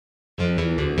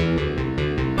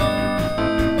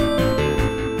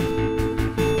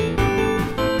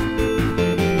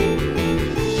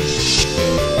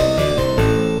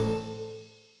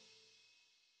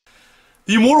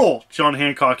The Immortal John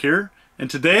Hancock here, and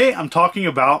today I'm talking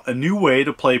about a new way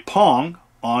to play Pong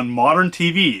on modern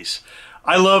TVs.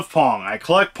 I love Pong. I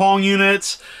collect Pong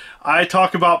units. I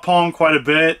talk about Pong quite a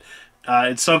bit.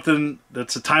 It's something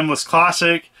that's a timeless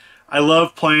classic. I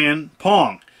love playing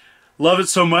Pong. Love it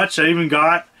so much I even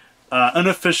got an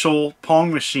unofficial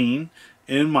Pong machine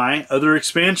in my other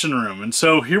expansion room. And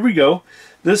so here we go.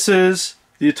 This is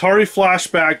the Atari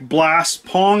Flashback Blast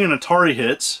Pong and Atari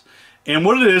hits. And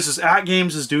what it is At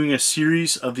Games is doing a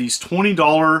series of these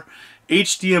 $20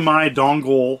 HDMI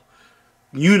dongle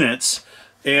units,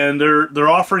 and they're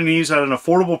offering these at an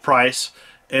affordable price,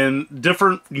 and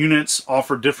different units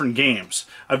offer different games.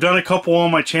 I've done a couple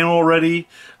on my channel already.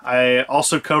 I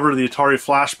also covered the Atari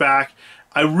Flashback.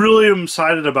 I really am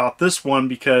excited about this one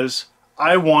because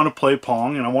I want to play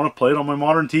Pong and I want to play it on my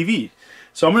modern TV.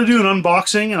 So I'm going to do an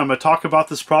unboxing and I'm going to talk about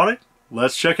this product.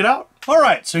 Let's check it out.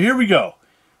 Alright, so here we go.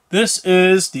 This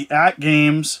is the At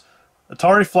Games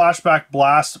Atari Flashback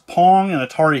Blast Pong and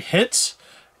Atari hits.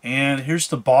 And here's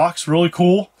the box, really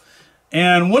cool.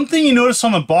 And one thing you notice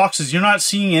on the box is you're not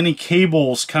seeing any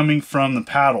cables coming from the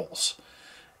paddles.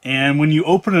 And when you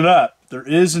open it up, there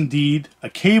is indeed a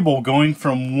cable going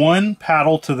from one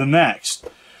paddle to the next.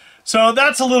 So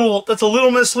that's a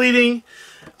little misleading.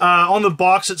 On the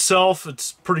box itself,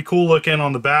 it's pretty cool looking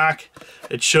on the back.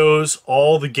 It shows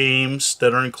all the games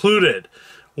that are included.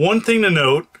 One thing to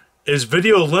note is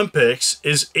Video Olympics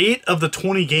is 8 of the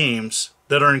 20 games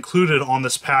that are included on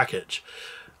this package.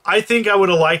 I think I would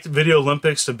have liked Video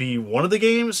Olympics to be one of the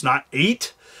games, not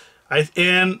 8.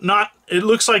 It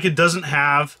looks like it doesn't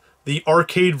have the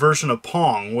arcade version of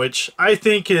Pong, which I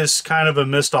think is kind of a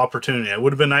missed opportunity. It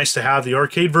would have been nice to have the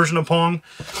arcade version of Pong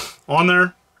on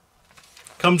there.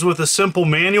 Comes with a simple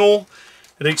manual.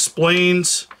 It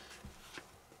explains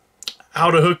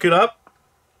how to hook it up.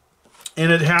 And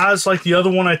it has, like the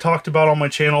other one I talked about on my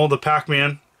channel, the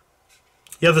Pac-Man.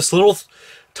 You have this little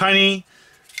tiny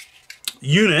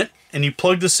unit, and you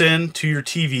plug this in to your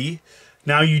TV.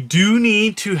 Now you do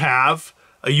need to have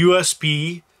a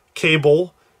USB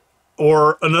cable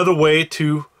or another way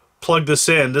to plug this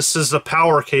in. This is the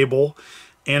power cable,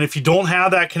 and if you don't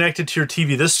have that connected to your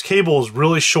TV, this cable is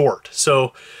really short.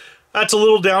 So that's a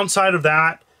little downside of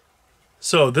that.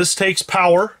 So this takes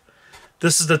power.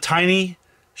 This is the tiny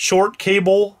short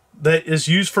cable that is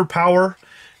used for power,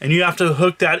 and you have to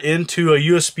hook that into a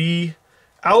USB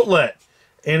outlet.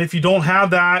 And if you don't have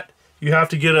that, you have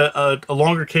to get a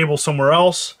longer cable somewhere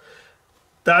else.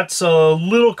 That's a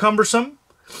little cumbersome.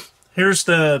 Here's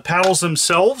the paddles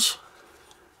themselves.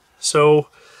 So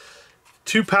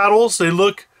 2 paddles. They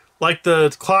look like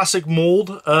the classic mold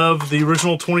of the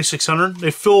original 2600.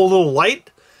 They feel a little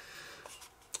light.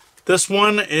 This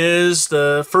one is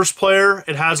the first player.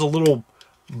 It has a little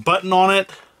button on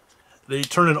it. They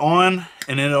turn it on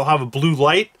and then it'll have a blue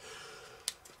light.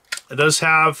 It does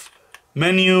have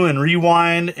menu and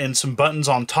rewind and some buttons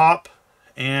on top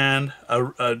and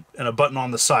a button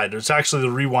on the side. There's actually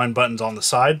the rewind buttons on the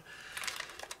side.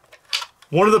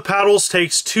 One of the paddles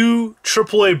takes 2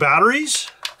 AAA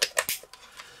batteries,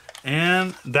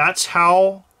 and that's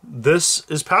how this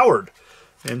is powered.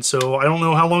 And so I don't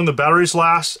know how long the batteries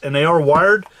last, and they are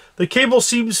wired. The cable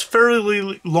seems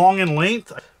fairly long in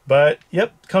length, but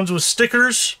yep, comes with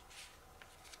stickers.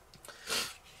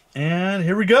 And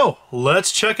here we go.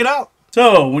 Let's check it out.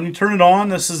 So when you turn it on,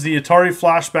 this is the Atari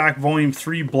Flashback Volume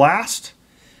 3 Blast.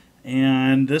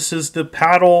 And this is the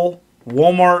paddle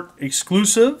Walmart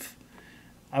exclusive.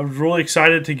 I was really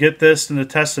excited to get this and to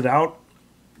test it out.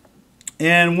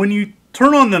 And when you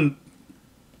turn on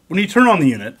the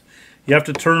unit, you have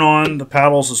to turn on the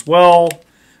paddles as well.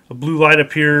 A blue light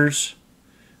appears,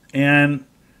 and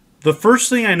the first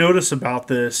thing I notice about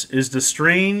this is the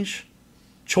strange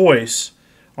choice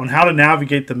on how to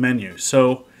navigate the menu.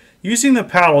 So using the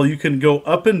paddle, you can go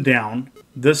up and down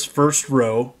this first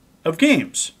row of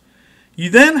games. You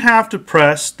then have to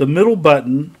press the middle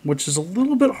button, which is a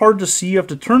little bit hard to see. You have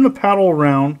to turn the paddle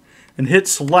around and hit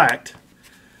select,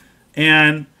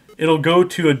 and it'll go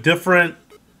to a different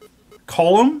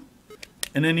column,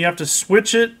 and then you have to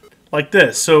switch it like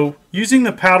this. So using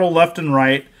the paddle left and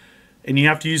right, and you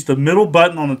have to use the middle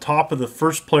button on the top of the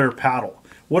first player paddle.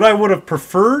 What I would have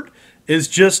preferred is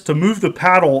just to move the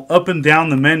paddle up and down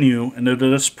the menu and to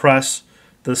just press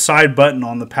the side button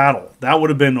on the paddle. That would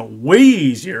have been way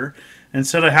easier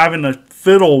instead of having to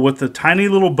fiddle with the tiny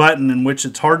little button in which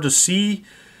it's hard to see,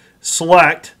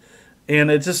 select,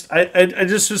 and it just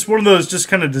just one of those just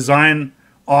kind of design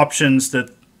options that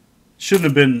shouldn't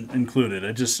have been included.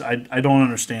 I don't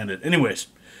understand it. Anyways,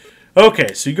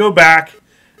 okay, so you go back,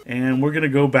 and we're going to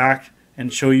go back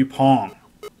and show you Pong.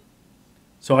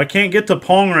 So I can't get to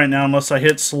Pong right now unless I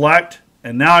hit select,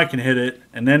 and now I can hit it,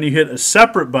 and then you hit a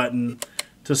separate button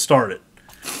to start it.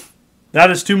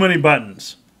 That is too many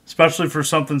buttons, especially for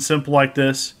something simple like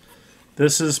this.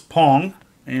 This is Pong,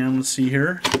 and let's see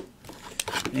here.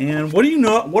 And what do you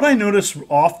know? What I noticed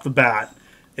off the bat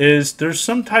is there's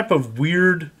some type of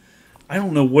weird, I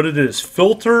don't know what it is,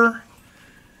 filter,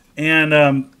 and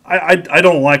I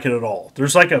don't like it at all.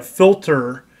 There's like a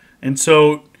filter, and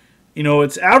so you know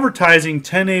it's advertising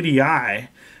 1080i,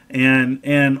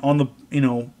 and on the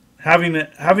having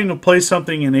to play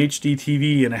something in HD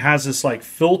TV, and it has this like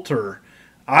filter.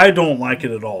 I don't like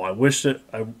it at all. I wish that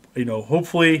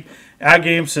hopefully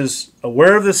AdGames is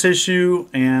aware of this issue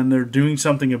and they're doing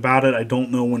something about it. I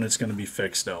don't know when it's going to be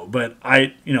fixed though, but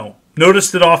I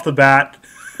noticed it off the bat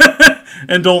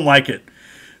and don't like it.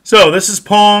 So this is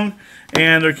Pong,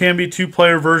 and there can be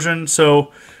two-player version.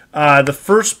 So the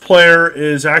first player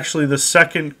is actually the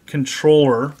second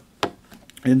controller,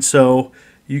 and so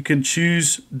you can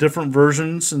choose different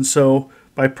versions. And so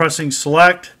by pressing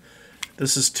select,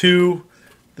 this is 2.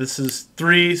 This is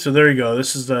 3, so there you go.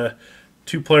 This is the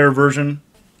two-player version.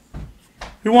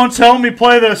 Who wants to help me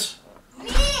play this?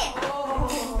 Me!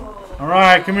 All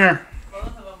right, come here.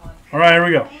 All right, here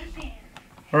we go.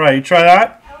 All right, you try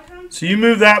that. So you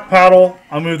move that paddle,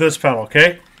 I'll move this paddle,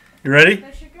 okay? You ready?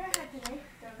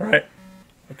 All right.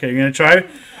 Okay, you're going to try it?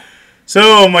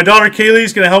 So my daughter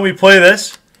Kaylee's going to help me play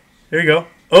this. There you go.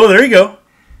 Oh, there you go.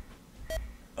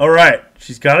 All right,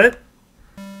 she's got it.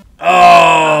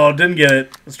 Oh, didn't get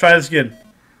it. Let's try this again.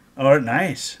 All right,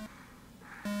 nice.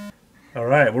 All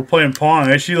right, we're playing Pong.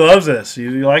 Hey, she loves this.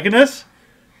 You liking this?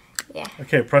 Yeah.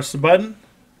 Okay, press the button.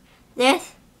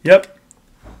 This? Yep.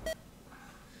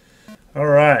 All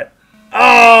right.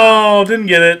 Oh, didn't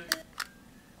get it.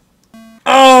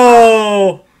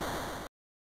 Oh!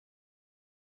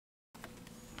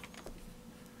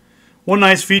 One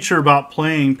nice feature about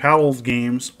playing paddle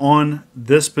games on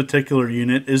this particular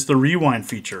unit is the rewind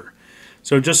feature.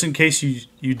 So just in case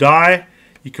you die,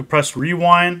 you can press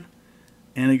rewind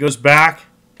and it goes back.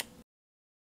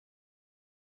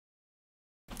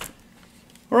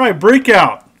 Alright,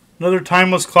 Breakout. Another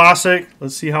timeless classic.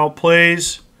 Let's see how it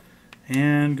plays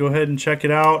and go ahead and check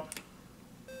it out.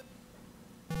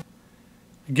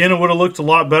 Again, it would have looked a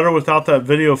lot better without that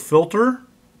video filter.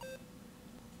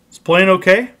 It's playing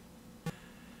okay.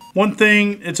 One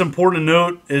thing it's important to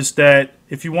note is that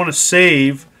if you want to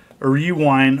save or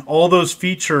rewind, all those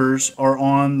features are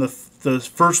on the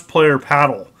first player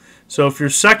paddle. So if you're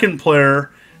second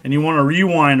player and you want to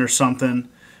rewind or something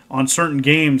on certain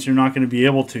games, you're not going to be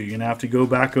able to. You're going to have to go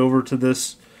back over to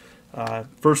this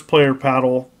first player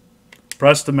paddle,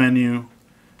 press the menu,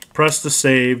 press the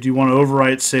save. Do you want to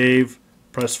overwrite save?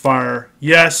 Press fire.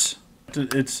 Yes.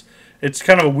 It's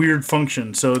kind of a weird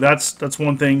function, so that's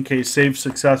one thing. Okay, save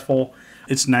successful.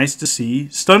 It's nice to see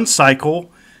Stunt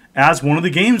Cycle as one of the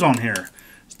games on here.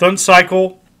 Stunt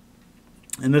Cycle,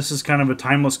 and this is kind of a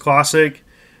timeless classic.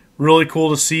 Really cool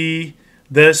to see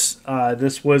this.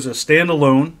 This was a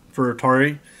standalone for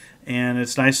Atari, and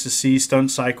it's nice to see Stunt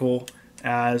Cycle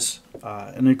as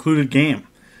an included game.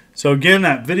 So again,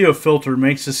 that video filter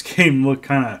makes this game look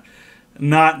kind of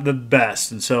not the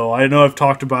best, and so I know I've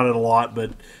talked about it a lot,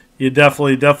 but you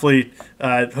definitely,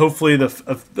 hopefully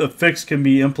the fix can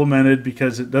be implemented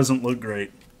because it doesn't look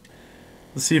great.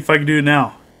 Let's see if I can do it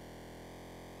now.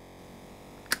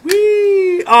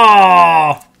 Whee!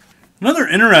 Ah! Another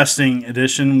interesting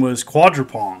addition was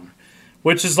Quadrapong,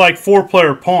 which is like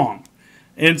 4-player Pong.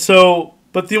 And so,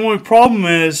 but the only problem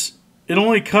is it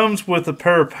only comes with a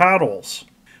pair of paddles,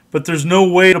 but there's no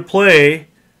way to play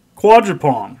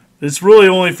Quadrapong. It's really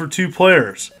only for 2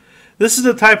 players. This is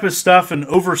the type of stuff and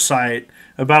oversight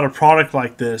about a product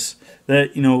like this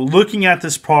that, looking at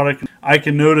this product, I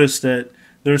can notice that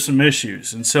there's some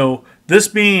issues. And so this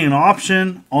being an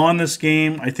option on this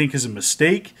game, I think is a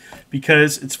mistake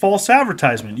because it's false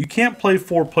advertisement. You can't play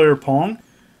 4-player Pong.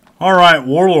 All right,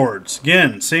 Warlords.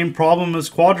 Again, same problem as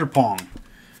Quadrapong.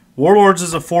 Warlords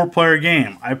is a 4-player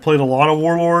game. I played a lot of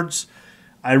Warlords.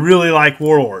 I really like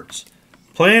Warlords.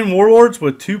 Playing Warlords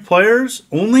with 2 players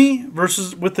only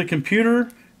versus with the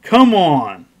computer? Come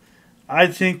on. I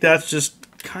think that's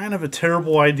just kind of a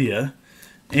terrible idea.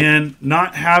 And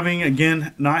not having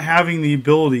the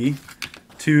ability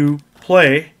to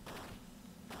play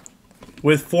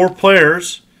with 4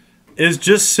 players is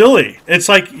just silly. It's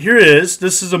like, here it is.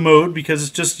 This is a mode because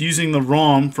it's just using the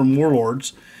ROM from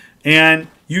Warlords. And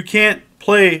you can't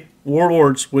play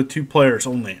Warlords with 2 players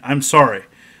only. I'm sorry.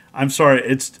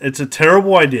 It's a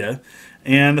terrible idea,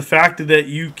 and the fact that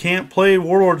you can't play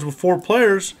Warlords with 4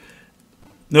 players,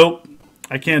 nope,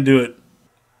 I can't do it.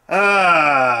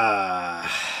 I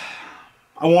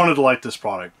wanted to like this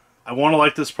product. I want to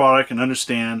like this product and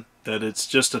understand that it's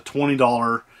just a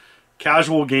 $20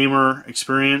 casual gamer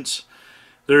experience.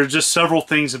 There are just several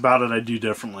things about it I do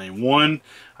differently. One,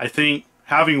 I think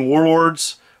having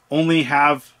Warlords only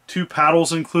have 2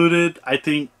 paddles included, I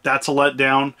think that's a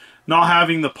letdown. Not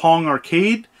having the Pong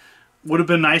arcade would have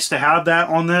been nice to have that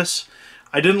on this.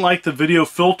 I didn't like the video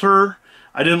filter.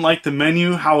 I didn't like the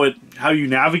menu, how you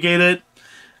navigate it.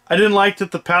 I didn't like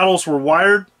that the paddles were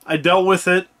wired. I dealt with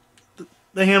it.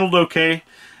 They handled okay.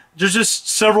 There's just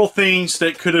several things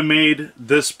that could have made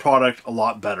this product a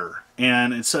lot better.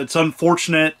 And it's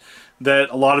unfortunate that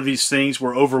a lot of these things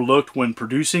were overlooked when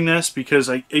producing this, because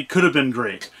it could have been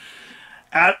great.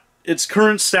 At its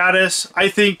current status, I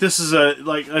think this is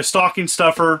like a stocking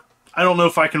stuffer. I don't know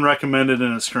if I can recommend it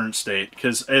in its current state,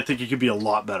 because I think it could be a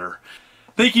lot better.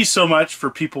 Thank you so much for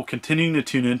people continuing to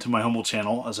tune into my humble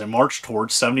channel as I march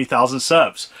towards 70,000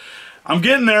 subs. I'm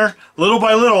getting there little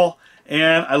by little,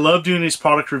 and I love doing these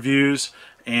product reviews,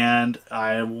 and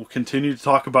I will continue to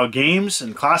talk about games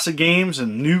and classic games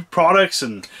and new products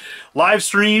and live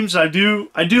streams. I do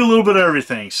a little bit of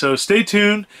everything, so stay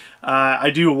tuned.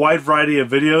 I do a wide variety of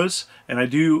videos, and I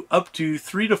do up to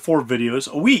 3 to 4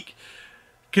 videos a week.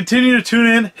 Continue to tune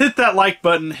in, hit that like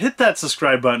button, hit that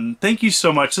subscribe button. Thank you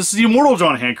so much. This is the Immortal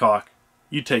John Hancock.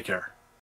 You take care.